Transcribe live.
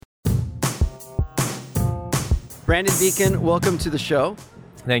Brandon Beacon, welcome to the show.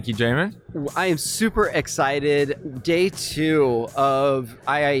 Thank you, Jamin. I am super excited. Day 2 of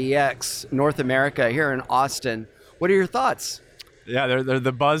IIEX North America here in Austin. What are your thoughts? Yeah,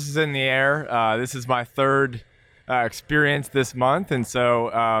 the buzz is in the air. This is my third experience this month, and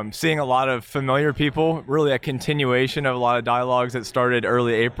so seeing a lot of familiar people, really a continuation of a lot of dialogues that started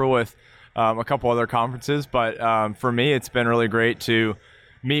early April with a couple other conferences. But for me, it's been really great to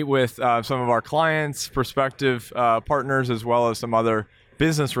meet with some of our clients, prospective partners, as well as some other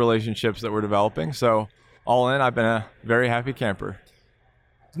business relationships that we're developing. So all in, I've been a very happy camper.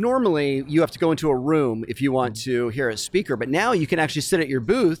 Normally, you have to go into a room if you want to hear a speaker, but now you can actually sit at your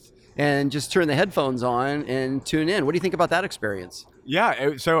booth and just turn the headphones on and tune in. What do you think about that experience?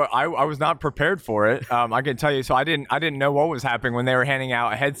 Yeah, so I was not prepared for it. I can tell you, so I didn't know what was happening when they were handing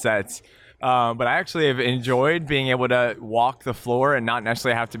out headsets. But I actually have enjoyed being able to walk the floor and not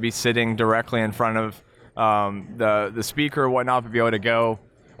necessarily have to be sitting directly in front of the speaker or whatnot, but be able to go,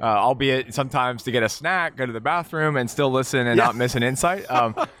 albeit sometimes to get a snack, go to the bathroom and still listen and not miss an insight.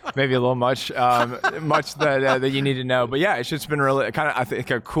 Maybe a little much that you need to know. But yeah, it's just been really kind of, I think,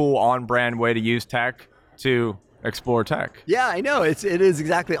 a cool on-brand way to use tech to explore tech. Yeah, I know. It is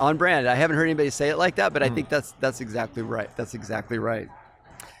exactly on brand. I haven't heard anybody say it like that, but I think that's exactly right. That's exactly right.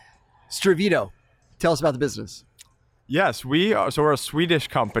 Stravito, tell us about the business. Yes, we're a Swedish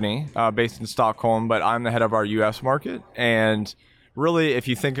company based in Stockholm, but I'm the head of our US market. And really, if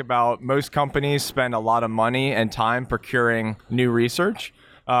you think about, most companies spend a lot of money and time procuring new research,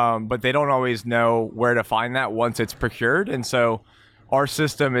 but they don't always know where to find that once it's procured. And so our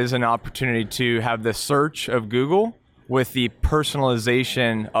system is an opportunity to have the search of Google with the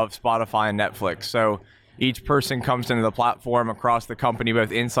personalization of Spotify and Netflix. So each person comes into the platform across the company,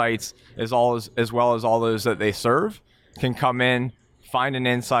 both insights as well as all those that they serve, can come in, find an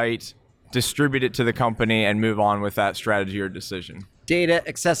insight, distribute it to the company, and move on with that strategy or decision. Data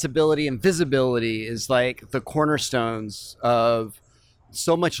accessibility and visibility is like the cornerstones of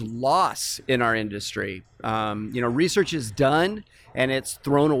so much loss in our industry. Research is done and it's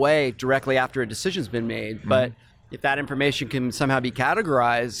thrown away directly after a decision's been made. But if that information can somehow be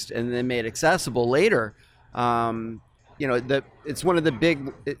categorized and then made accessible later, it's one of the big,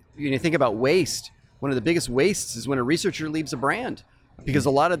 when you think about waste, one of the biggest wastes is when a researcher leaves a brand, because a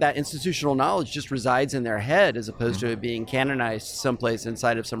lot of that institutional knowledge just resides in their head as opposed to it being canonized someplace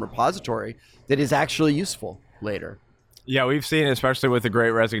inside of some repository that is actually useful later. Yeah, we've seen, especially with the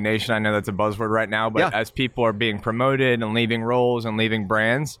Great Resignation, I know that's a buzzword right now, but as people are being promoted and leaving roles and leaving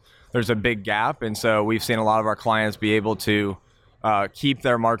brands, there's a big gap. And so we've seen a lot of our clients be able to keep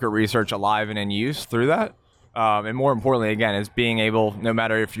their market research alive and in use through that. And more importantly, again, is being able, no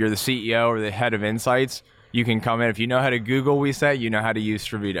matter if you're the CEO or the head of insights, you can come in. If you know how to Google, we say, you know how to use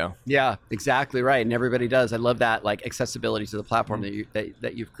Stravito. Yeah, exactly right. And everybody does. I love that, like, accessibility to the platform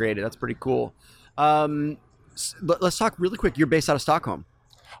that you've created. That's pretty cool. Let's talk really quick. You're based out of Stockholm.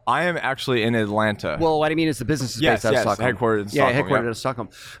 I am actually in Atlanta. Well, what I mean is the business is based out of Stockholm. Headquartered in Stockholm. Yeah, headquartered out of Stockholm.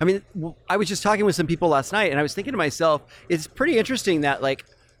 I mean, I was just talking with some people last night, and I was thinking to myself, it's pretty interesting that, like,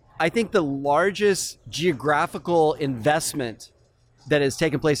 I think the largest geographical investment that has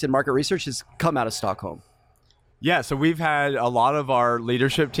taken place in market research has come out of Stockholm. Yeah, so we've had a lot of our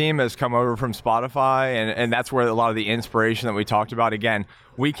leadership team has come over from Spotify, and that's where a lot of the inspiration that we talked about. Again,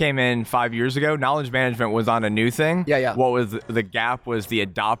 we came in 5 years ago. Knowledge management was on a new thing. Yeah. What was the gap was the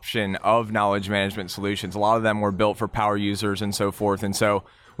adoption of knowledge management solutions. A lot of them were built for power users and so forth. And so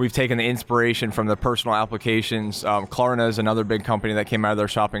we've taken the inspiration from the personal applications. Klarna is another big company that came out of their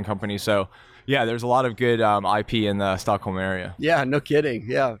shopping company. So yeah, there's a lot of good IP in the Stockholm area. Yeah, no kidding.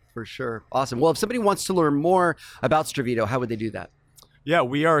 Yeah, for sure. Awesome. Well, if somebody wants to learn more about Stravito, how would they do that? Yeah,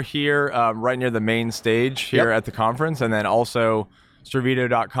 we are here right near the main stage here at the conference, and then also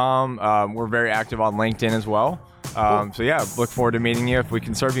Stravito.com. We're very active on LinkedIn as well. Cool. So yeah, look forward to meeting you if we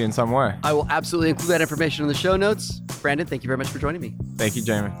can serve you in some way. I will absolutely include that information in the show notes. Brandon, thank you very much for joining me. Thank you,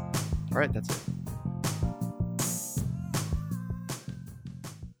 Jamie. All right, that's it.